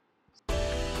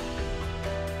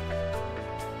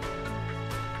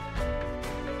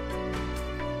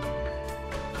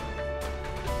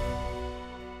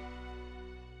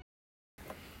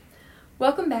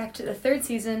Welcome back to the third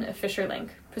season of Fisher Link,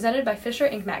 presented by Fisher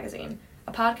Inc. Magazine,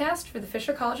 a podcast for the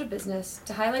Fisher College of Business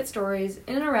to highlight stories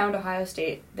in and around Ohio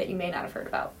State that you may not have heard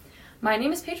about. My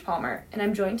name is Paige Palmer, and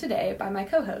I'm joined today by my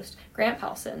co-host, Grant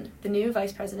Paulson, the new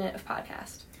Vice President of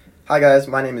Podcast. Hi guys,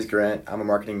 my name is Grant. I'm a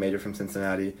marketing major from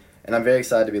Cincinnati, and I'm very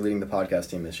excited to be leading the podcast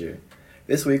team this year.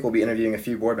 This week we'll be interviewing a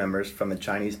few board members from the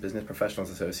Chinese Business Professionals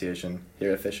Association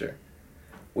here at Fisher.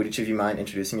 Would each of you mind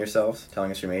introducing yourselves, telling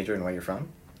us your major and where you're from?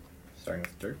 Starting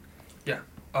with Dirk.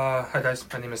 Hi guys,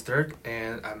 my name is Dirk,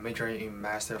 and I'm majoring in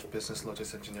Master of Business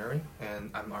Logistics Engineering,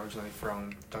 and I'm originally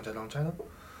from Zhangjiagang, China.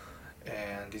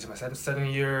 And this is my second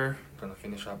year, gonna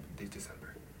finish up this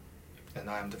December. And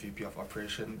I am the VP of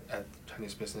Operation at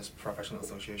Chinese Business Professional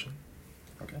Association.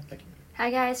 Okay, thank you.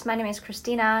 Hi guys, my name is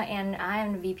Christina, and I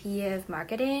am the VP of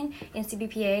Marketing in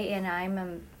CBPA, and I'm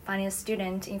a finance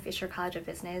student in Fisher College of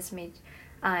Business, and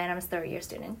I'm a third-year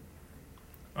student.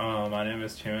 My name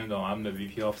is Chen Dong. I'm the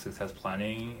VP of Success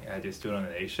Planning at the Student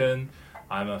Nation.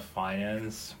 I'm a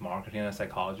finance, marketing, and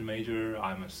psychology major.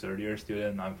 I'm a third-year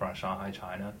student. I'm from Shanghai,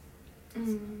 China.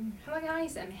 Hello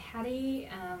guys, I'm Hattie.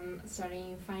 I'm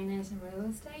studying finance and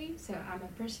real estate. So I'm a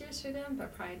first-year student,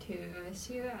 but prior to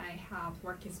OSU, I have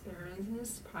work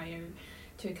experiences prior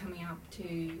to coming up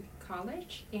to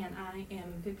college, and I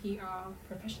am VP of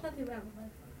Professional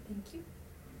Development. Thank you.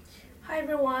 Hi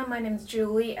everyone, my name is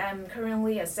Julie. I'm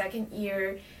currently a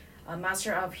second-year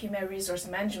Master of Human Resource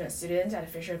Management student at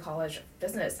Fisher College of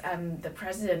Business. I'm the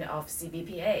president of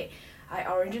CBPA.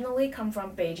 I originally come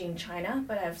from Beijing, China,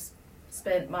 but I've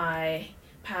spent my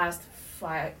past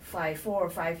 4 or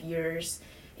 5 years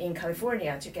in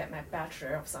California to get my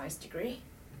Bachelor of Science degree.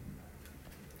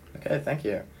 Okay, thank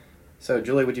you. So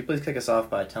Julie, would you please kick us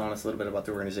off by telling us a little bit about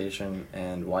the organization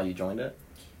and why you joined it?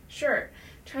 Sure.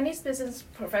 Chinese Business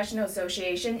Professional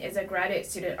Association is a graduate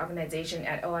student organization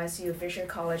at OSU Fisher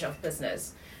College of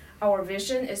Business. Our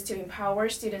vision is to empower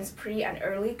students' pre- and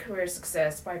early career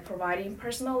success by providing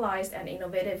personalized and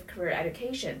innovative career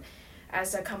education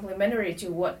as a complementary to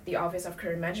what the Office of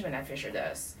Career Management at Fisher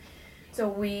does. So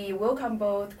we welcome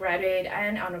both graduate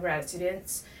and undergrad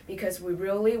students because we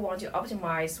really want to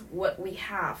optimize what we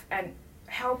have and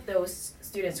help those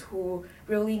students who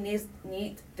really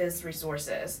need these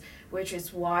resources, which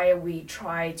is why we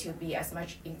try to be as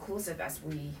much inclusive as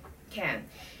we can.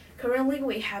 Currently,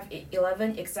 we have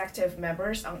 11 executive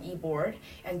members on e-board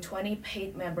and 20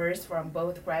 paid members from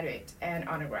both graduate and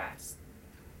undergrads.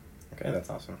 Okay, that's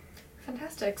awesome.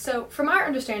 Fantastic. So, from our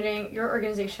understanding, your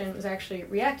organization was actually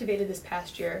reactivated this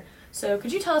past year. So,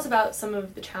 could you tell us about some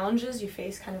of the challenges you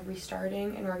face kind of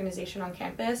restarting an organization on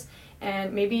campus,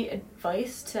 and maybe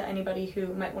advice to anybody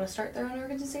who might want to start their own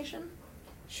organization?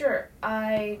 Sure.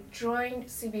 I joined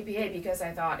CBPA because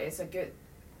I thought it's a good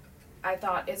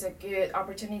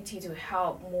opportunity to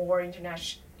help more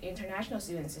international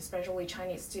students, especially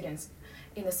Chinese students,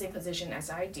 in the same position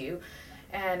as I do.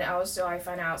 And also I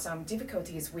found out some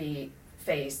difficulties we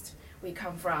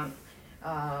come from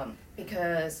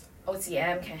because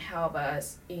OCM can help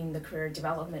us in the career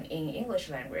development in English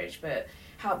language, but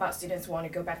how about students who want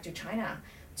to go back to China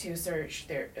to search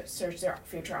their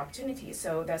future opportunities?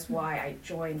 So that's why I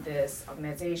joined this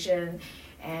organization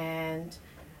and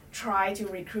try to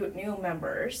recruit new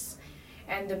members.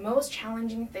 And the most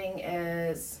challenging thing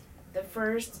is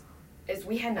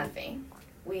we had nothing.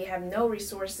 We have no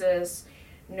resources,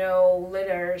 no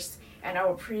leaders, and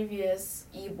our previous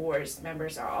e-boards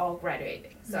members are all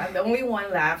graduating. So I'm the only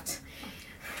one left.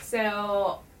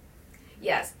 So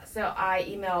yes, so I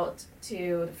emailed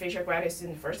to the Fisher graduate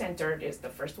student first, and Dirk is the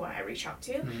first one I reached out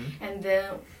to. Mm-hmm. And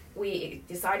then we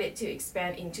decided to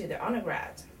expand into the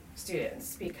undergrad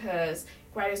students because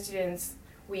graduate students,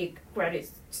 we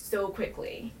graduate so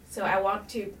quickly. So I want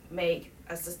to make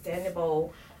a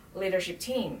sustainable leadership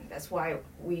team. That's why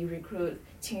we recruit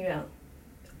Qing Yuan.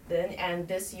 And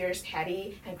this year's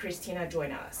Hattie and Christina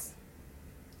join us.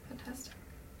 Fantastic.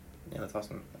 Yeah, that's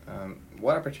awesome.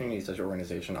 What opportunities does your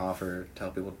organization offer to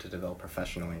help people to develop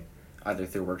professionally, either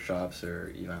through workshops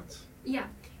or events? Yeah,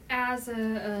 as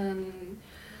a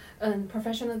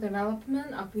professional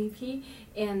development of VP,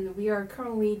 and we are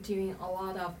currently doing a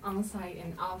lot of on-site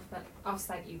and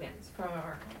off-site events.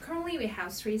 Currently, we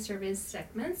have 3 service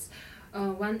segments.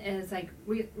 One is like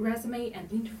resume and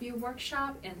interview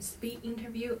workshop and speed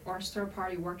interview or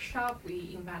third-party workshop.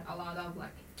 We invite a lot of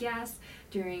guests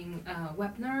during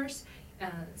webinars,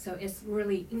 so it's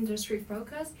really industry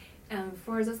focused. And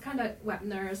for this kind of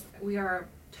webinars, we are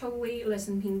totally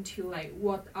listening to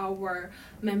what our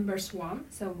members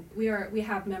want. So we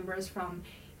have members from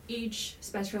each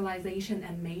specialization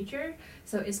and major.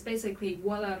 So it's basically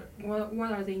what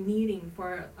are they needing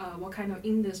for what kind of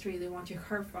industry they want to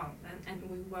hear from, and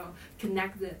we will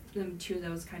connect them to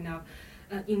those kind of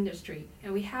industry.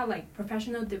 And we have like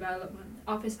professional development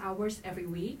office hours every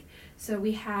week. So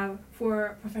we have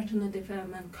for professional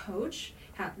development coach,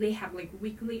 they have like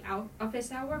weekly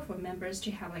office hour for members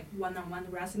to have like one-on-one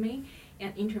resume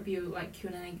and interview like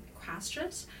Q&A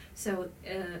questions. So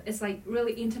it's like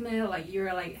really intimate. Like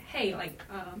you're like, hey, like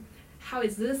how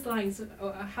is this line?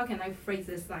 How can I phrase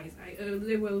this line?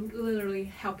 They will literally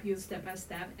help you step by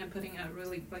step and putting a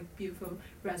really like beautiful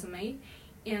resume.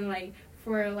 And like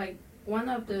for like one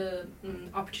of the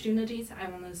opportunities I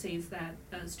want to say is that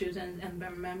a student and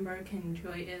member can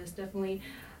enjoy is definitely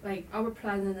like our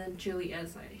president Julie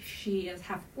is she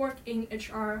have worked in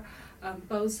HR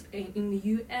both in the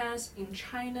US, in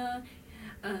China,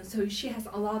 so she has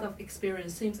a lot of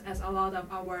experience, seems as a lot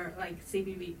of our like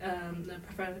CBB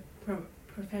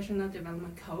professional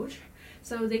development coach,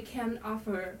 so they can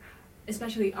offer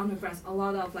especially undergrads a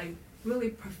lot of like really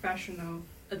professional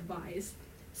advice,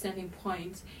 standing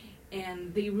points,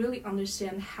 and they really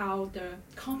understand how the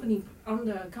company, on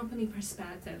the company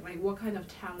perspective, like what kind of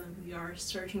talent we are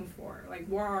searching for, like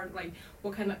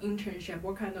what kind of internship,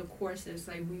 what kind of courses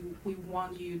like we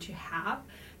want you to have.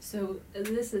 So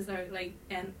this is like,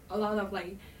 and a lot of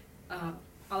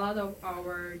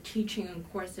our teaching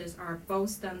and courses are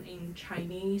both done in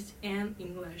Chinese and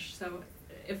English. So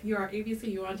if you are ABC,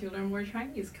 you want to learn more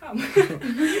Chinese, come.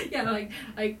 Yeah,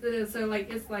 so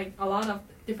it's like a lot of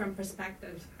different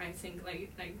perspectives. I think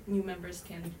like new members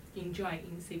can enjoy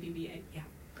in CBBA. Yeah.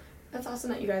 That's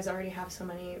awesome that you guys already have so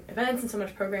many events and so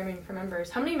much programming for members.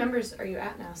 How many members are you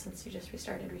at now since you just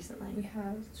restarted recently? We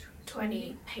have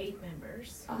 20 paid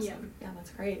members. Awesome. Yeah, that's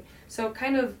great. So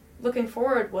kind of looking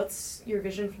forward, what's your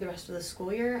vision for the rest of the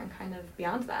school year and kind of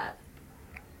beyond that?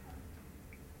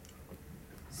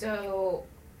 So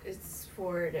it's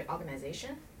for the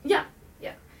organization? Yeah.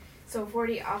 Yeah. So for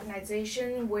the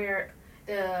organization, where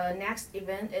the next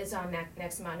event is on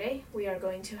next Monday, we are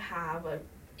going to have an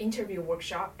interview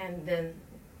workshop, and then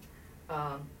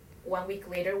 1 week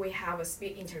later we have a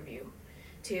speed interview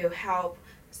to help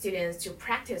students to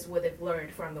practice what they've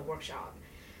learned from the workshop.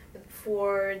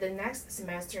 For the next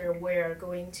semester, we're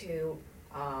going to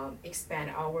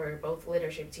expand our both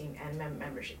leadership team and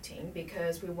membership team,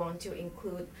 because we want to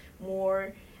include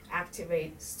more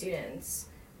activate students,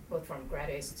 both from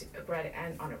graduate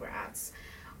and undergrads.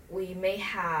 We may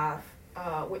have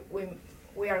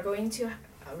we are going to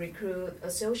recruit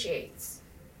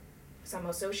some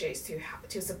associates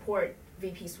to support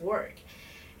VP's work,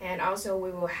 and also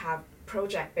we will have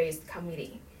project-based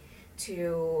committee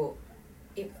to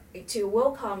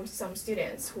welcome some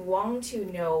students who want to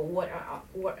know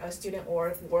what a student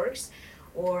org works,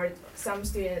 or some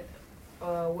student we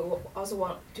will also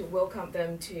want to welcome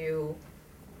them to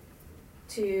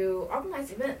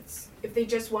organize events. If they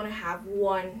just want to have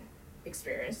one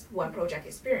project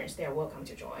experience, they are welcome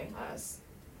to join us.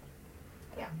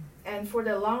 Yeah, and for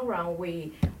the long run,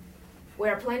 we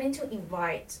are planning to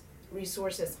invite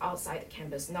resources outside the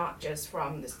campus, not just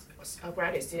from the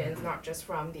graduate students, not just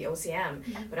from the OCM,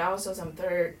 but also some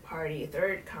third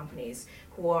companies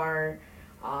who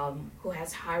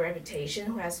has high reputation,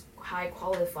 who has high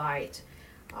qualified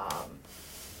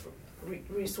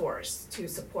resource to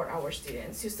support our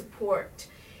students, to support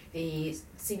the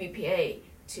CBPA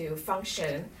to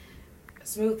function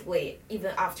smoothly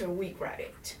even after we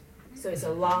graduate. So it's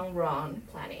a long run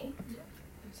planning.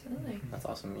 Absolutely. That's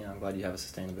awesome. Yeah, I'm glad you have a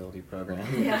sustainability program.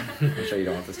 Yeah. I'm sure you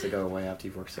don't want this to go away after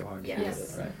you've worked so hard to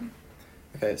Yes. build it, right?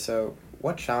 Okay, so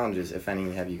what challenges, if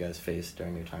any, have you guys faced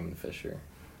during your time in Fisher?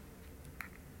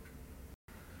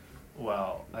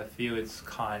 Well, I feel it's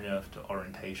kind of the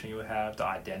orientation you have, the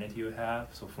identity you have.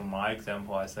 So for my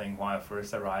example, I think when I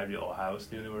first arrived at Ohio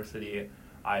State University,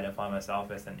 I identified myself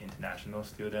as an international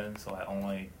student. So I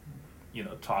only,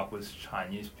 talk with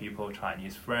Chinese people,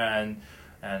 Chinese friends,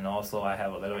 and also I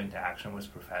have a little interaction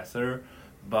with professor.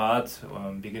 But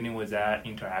beginning with that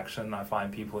interaction, I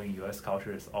find people in U.S.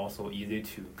 culture is also easy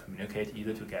to communicate,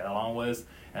 easy to get along with.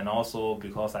 And also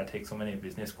because I take so many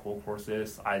business core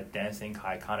courses, I then think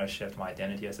I kind of shift my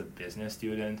identity as a business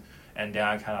student. And then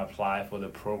I kind of apply for the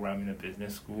program in the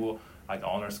business school, like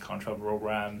honors control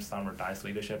programs, summer Dice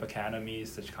Leadership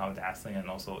Academies, such kind of dancing, and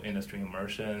also industry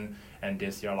immersion, and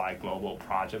this year like global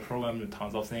project program and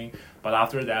tons of things. But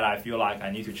after that, I feel like I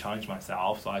need to challenge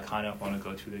myself, so I kind of want to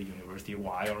go to the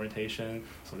university-wide orientation.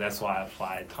 So that's why I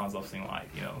applied tons of things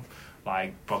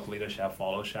like book leadership,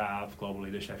 fellowship, global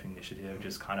leadership initiative,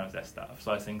 just kind of that stuff.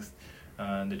 So I think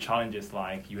The challenge is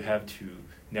like you have to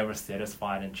never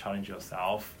satisfied and challenge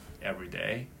yourself every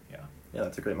day. Yeah. Yeah,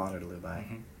 that's a great motto to live by,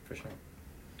 Mhm. for sure.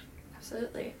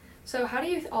 Absolutely. So how do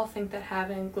you all think that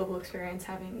having global experience,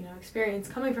 having experience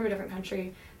coming from a different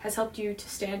country, has helped you to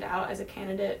stand out as a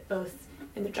candidate both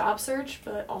in the job search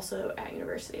but also at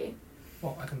university?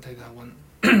 Well, I can take that one.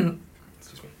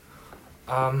 Excuse me.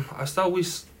 I start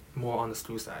with more on the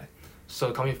school side.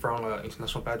 So coming from an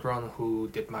international background, who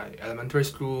did my elementary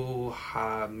school,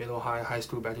 middle high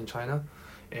school back in China,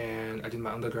 and I did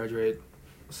my undergraduate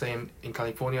same in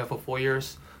California for 4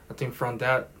 years. I think from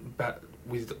that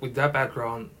with that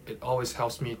background, it always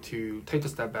helps me to take a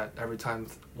step back every time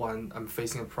when I'm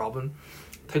facing a problem.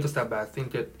 Take a step back,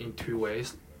 think it in two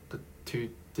ways, the two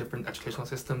different educational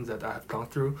systems that I have gone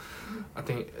through. I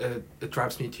think it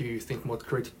drives me to think more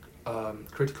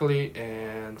critically,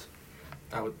 and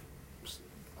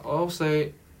I'll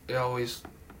say it always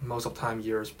most of the time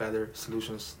yields better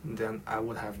solutions than I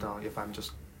would have done if I'm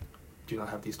just do not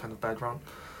have this kind of background.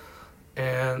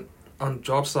 And on the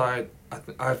job side,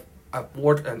 I've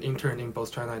worked and interned in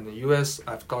both China and the US.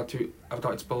 I've got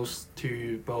exposed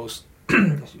to both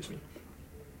excuse me,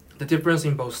 the difference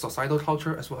in both societal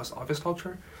culture as well as office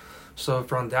culture. So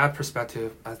from that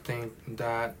perspective, I think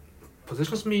that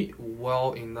positions me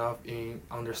well enough in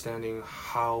understanding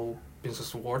how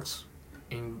business works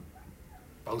in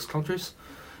both countries,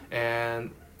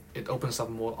 and it opens up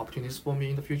more opportunities for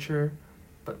me in the future.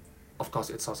 But of course,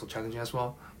 it's also challenging as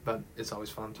well. But it's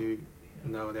always fun to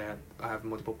know that I have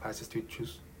multiple paths to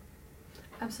choose.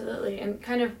 Absolutely. And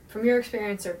kind of from your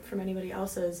experience or from anybody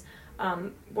else's,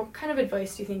 what kind of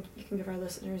advice do you think you can give our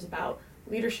listeners about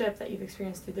leadership that you've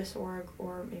experienced through this org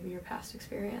or maybe your past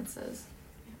experiences?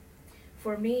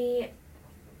 For me,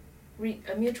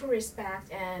 mutual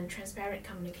respect and transparent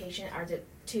communication are the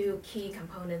two key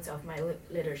components of my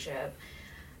leadership.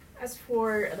 As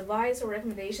for advice or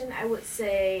recommendation, I would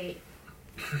say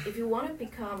if you want to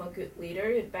become a good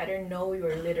leader, you'd better know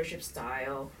your leadership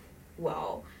style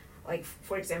well. Like,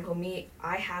 for example, me,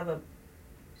 I have a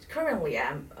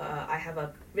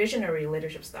visionary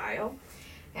leadership style,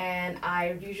 and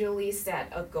I usually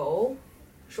set a goal,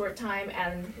 short time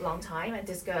and long time, and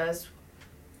discuss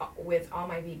with all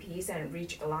my VPs and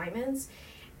reach alignments.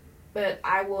 But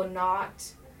I will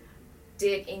not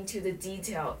dig into the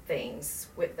detailed things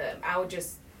with them. I will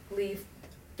just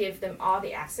give them all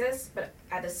the access, but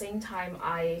at the same time,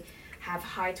 I have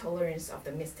high tolerance of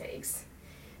the mistakes.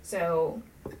 So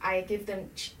I give them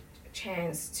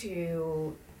chance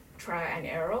to try and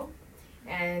error,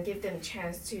 and give them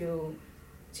chance to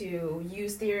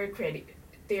use their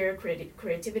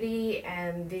creativity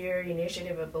and their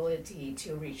initiative ability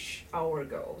to reach our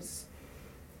goals.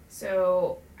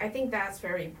 So I think that's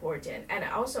very important. And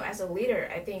also as a leader,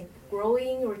 I think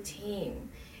growing your team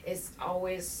is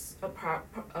always a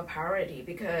priority,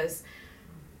 because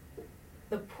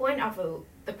the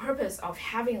purpose of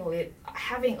having a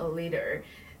leader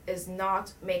is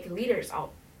not make leaders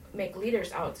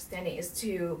outstanding, is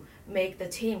to make the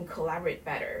team collaborate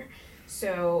better.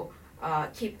 So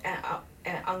keep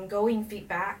an ongoing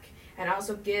feedback, and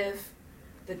also give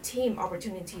the team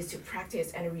opportunities to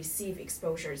practice and receive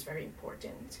exposure is very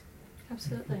important.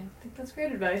 Absolutely. I think that's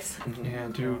great advice.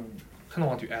 And to kind of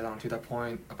want to add on to that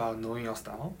point about knowing your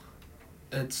style,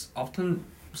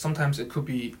 sometimes it could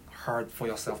be hard for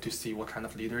yourself to see what kind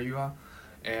of leader you are,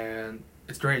 and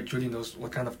it's great Julie knows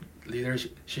what kind of leader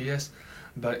she is,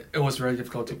 but it was very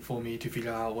difficult for me to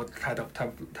figure out what kind of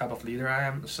type of leader I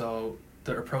am. So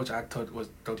the approach I took was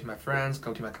go to my friends,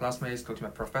 go to my classmates, go to my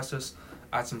professors,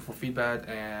 ask them for feedback,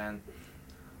 and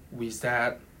with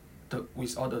that,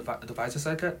 with all the advices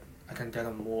I get, I can get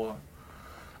a more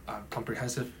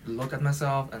comprehensive look at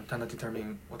myself and kind of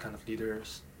determine what kind of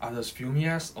leaders others view me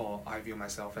as or I view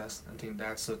myself as. I think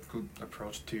that's a good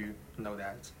approach to know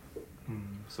that.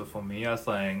 So for me, I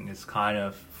think it's kind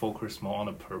of focused more on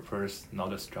the purpose, not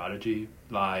the strategy,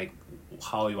 like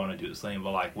how you want to do the thing,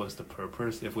 but like what's the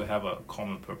purpose. If we have a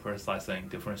common purpose, I think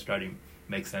different strategy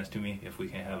makes sense to me if we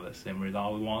can have the same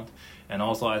result we want. And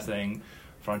also I think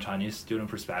from Chinese student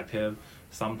perspective,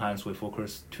 sometimes we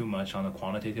focus too much on the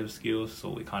quantitative skills, so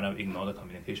we kind of ignore the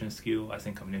communication skill. I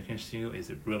think communication skill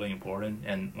is really important,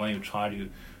 and when you try to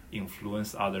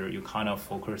influence others, you kind of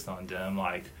focus on them,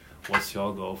 like what's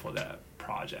your goal for that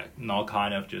project, not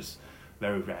kind of just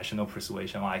very rational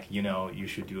persuasion, like, you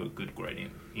should do a good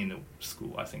grade in the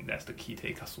school. I think that's the key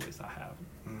takeaways I have.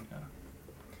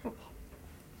 Yeah.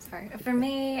 Sorry. For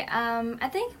me, I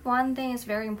think one thing is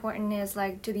very important is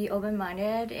like to be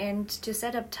open-minded and to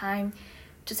set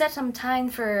some time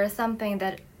for something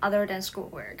that other than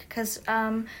schoolwork. Because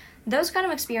those kind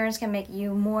of experience can make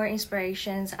you more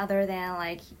inspirations other than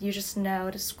like you just know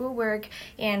the schoolwork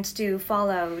and to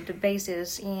follow the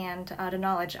basis and the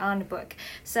knowledge on the book.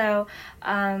 So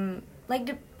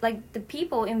the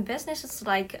people in business is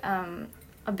like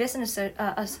a business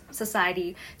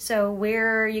society, so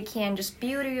where you can just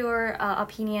build your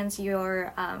opinions,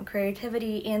 your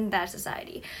creativity in that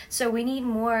society. So we need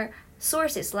more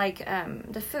sources like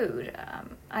the food.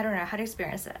 I don't know how to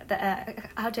experience that,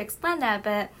 how to explain that,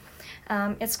 but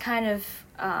it's kind of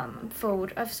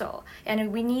food of soul,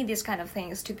 and we need these kind of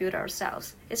things to build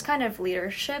ourselves. It's kind of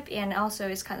leadership, and also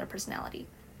it's kind of personality.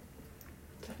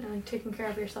 Definitely taking care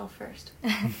of yourself first.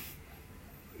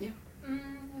 Yeah.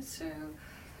 So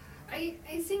I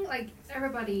think like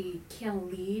everybody can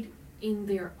lead in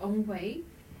their own way.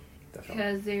 Definitely.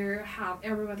 Because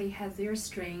everybody has their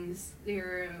strengths.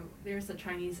 There's a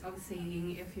Chinese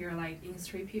saying, if you're like in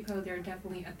three people, there's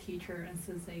definitely a teacher and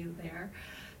sensei there.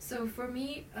 So for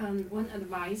me, one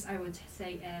advice I would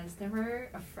say is never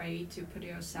afraid to put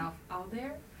yourself out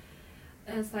there.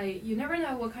 It's like you never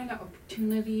know what kind of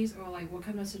opportunities or like what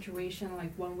kind of situation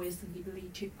like one way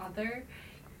lead to other,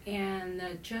 and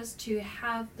just to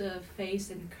have the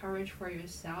faith and courage for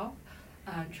yourself.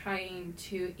 Trying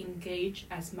to engage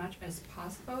as much as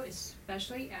possible,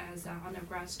 especially as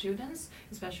undergrad students,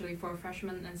 especially for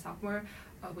freshmen and sophomore.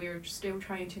 We're still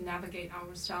trying to navigate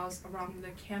ourselves around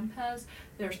the campus.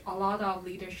 There's a lot of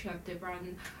leadership,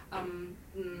 different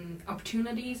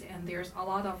opportunities, and there's a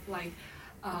lot of like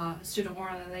student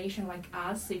organization like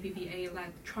us, CBPA,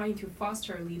 like trying to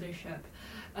foster leadership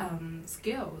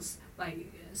skills.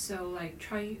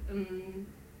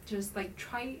 Just like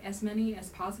try as many as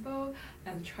possible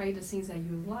and try the things that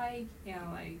you like,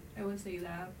 and like I would say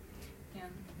that,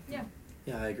 and yeah.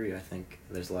 Yeah, I agree. I think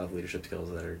there's a lot of leadership skills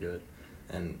that are good,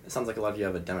 and it sounds like a lot of you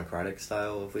have a democratic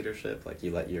style of leadership. Like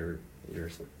you let your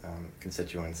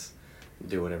constituents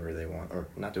do whatever they want, or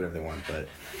not do whatever they want, but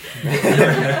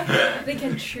they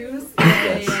can choose.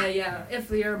 Yes. Yeah. If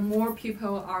there are more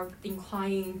people are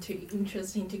inclined to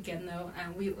interesting to get know,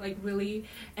 and we like really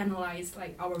analyze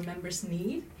like our members'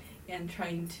 need and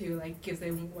trying to like give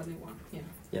them what they want. Yeah.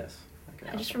 Yes.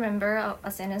 Okay. I just remember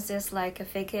a sentence is like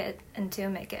fake it until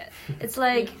make it. It's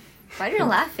like, why are you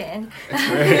laughing?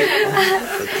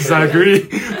 I agree.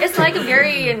 It's like a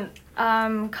very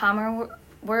common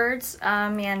words,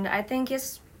 and I think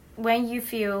it's when you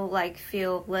feel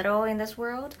little in this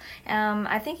world.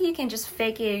 I think you can just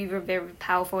fake it. You're very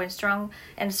powerful and strong,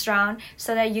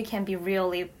 so that you can be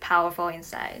really powerful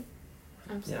inside.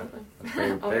 Absolutely.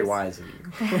 Yeah, very wise of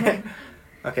you.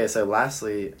 Okay, so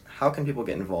lastly, how can people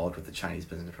get involved with the Chinese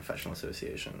Business Professional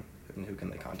Association, and who can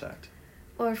they contact?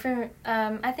 Or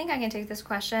I think I can take this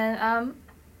question.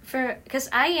 Because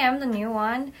I am the new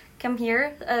one come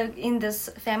here in this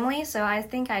family, so I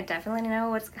think I definitely know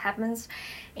what happens.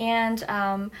 And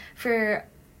for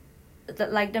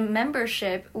the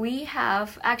membership, we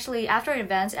have actually after every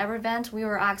event, we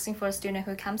were asking for a student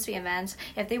who comes to events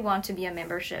if they want to be a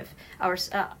membership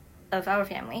of our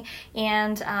family,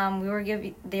 and we were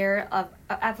given their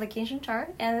application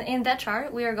chart, and in that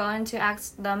chart we are going to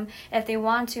ask them if they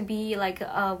want to be like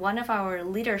one of our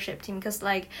leadership team, because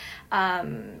like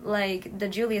the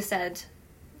Julia said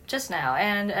just now,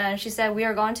 and she said we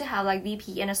are going to have like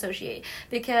VP and associate,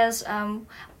 because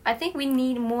I think we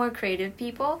need more creative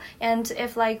people, and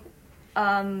if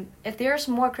there's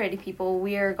more creative people,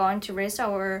 we are going to raise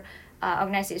our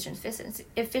organization's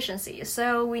efficiency.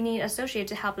 So we need associate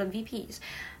to help the VPs.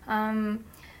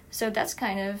 So that's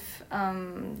kind of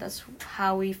that's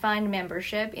how we find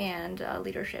membership and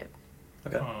leadership.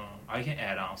 Okay. I can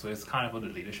add on. So it's kind of for the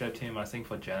leadership team. I think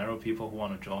for general people who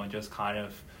want to join, just kind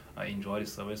of enjoy the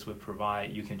service we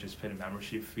provide, you can just pay the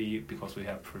membership fee, because we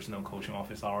have personal coaching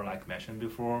office hour like mentioned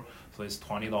before. So it's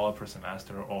 $20 per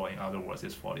semester, or in other words,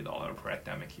 it's $40 per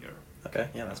academic year. Okay,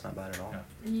 yeah, that's not bad at all.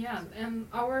 Yeah, and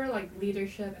our like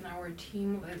leadership and our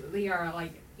team, they are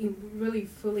like really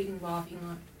fully involved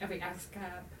in every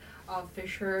aspect of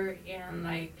Fisher, and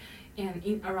like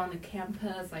around the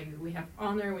campus, like we have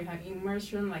honor, we have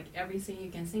immersion, like everything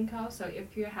you can think of. So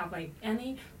if you have like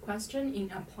any question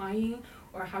in applying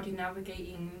or how to navigate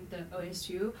in the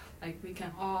OSU, like we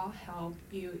can all help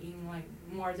you in like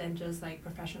more than just like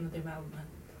professional development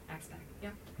aspect. Yeah.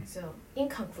 So, in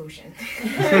conclusion,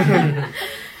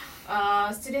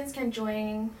 students can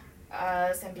join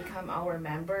us and become our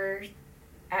members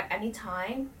at any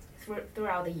time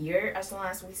throughout the year, as long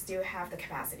as we still have the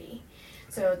capacity.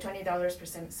 So $20 per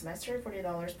semester,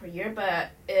 $40 per year. But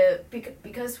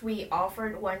because we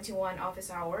offered one-to-one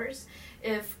office hours,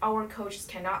 if our coaches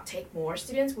cannot take more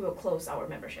students, we will close our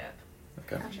membership.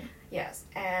 Okay. Gotcha. Yes,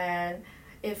 and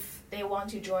if they want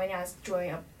to join us,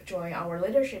 join our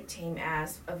leadership team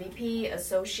as a VP,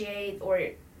 associate, or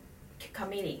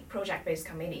committee, project-based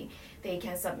committee, they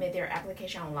can submit their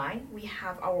application online. We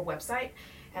have our website,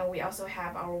 and we also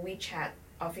have our WeChat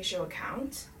official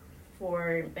account.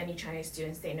 For many Chinese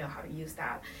students, they know how to use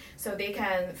that, so they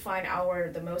can find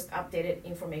the most updated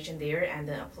information there and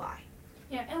then apply.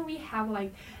 Yeah, and we have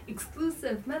like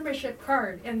exclusive membership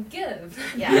card and gift.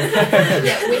 Yes,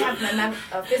 yeah, we have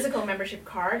a physical membership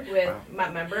card with my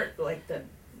member, like the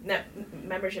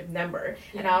membership number,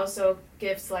 and also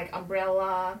gifts like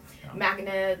umbrella,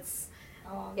 magnets.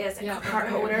 Yes, and card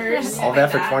holders. All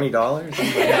that for $20?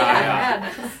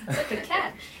 Yeah. Such a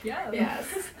catch. Yeah. Yes.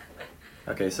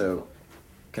 Okay, so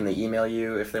can they email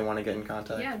you if they want to get in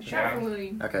contact? Yeah,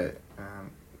 definitely. Okay.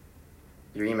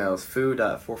 Your email is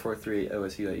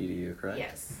food.443@osu.edu, correct?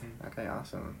 Yes. Okay,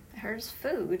 awesome. Hers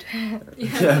food. Yeah.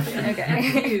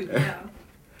 Okay. Yeah.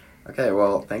 Okay,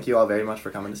 well, thank you all very much for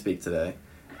coming to speak today.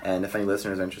 And if any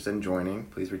listeners are interested in joining,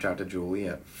 please reach out to Julie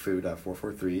at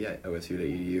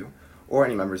food.443@osu.edu or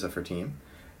any members of her team.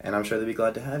 And I'm sure they'd be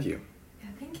glad to have you. Yeah,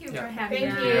 thank you Yeah. for having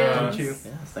Thank us. you. Thank you. Yes,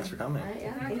 thanks for coming.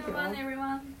 Yeah, Have a thank good you all. one,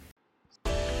 everyone.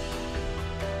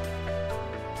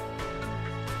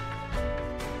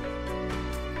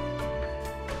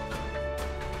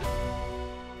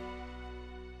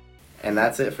 And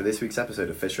that's it for this week's episode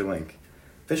of Fisher Link.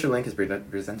 Fisher Link is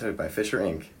presented by Fisher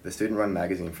Inc., the student-run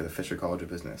magazine for the Fisher College of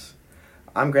Business.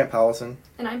 I'm Grant Powelson.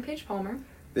 And I'm Paige Palmer.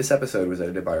 This episode was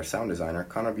edited by our sound designer,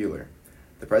 Connor Bueller.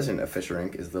 The president of Fisher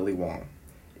Inc. is Lily Wong.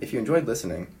 If you enjoyed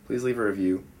listening, please leave a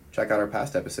review, check out our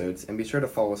past episodes, and be sure to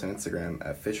follow us on Instagram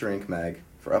at Fisher Inc. Mag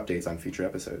for updates on future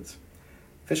episodes.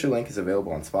 Fisher Link is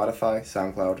available on Spotify,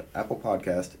 SoundCloud, Apple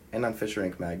Podcast, and on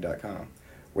FisherIncMag.com,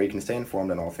 where you can stay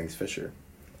informed on all things Fisher.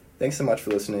 Thanks so much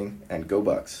for listening, and go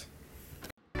Bucks!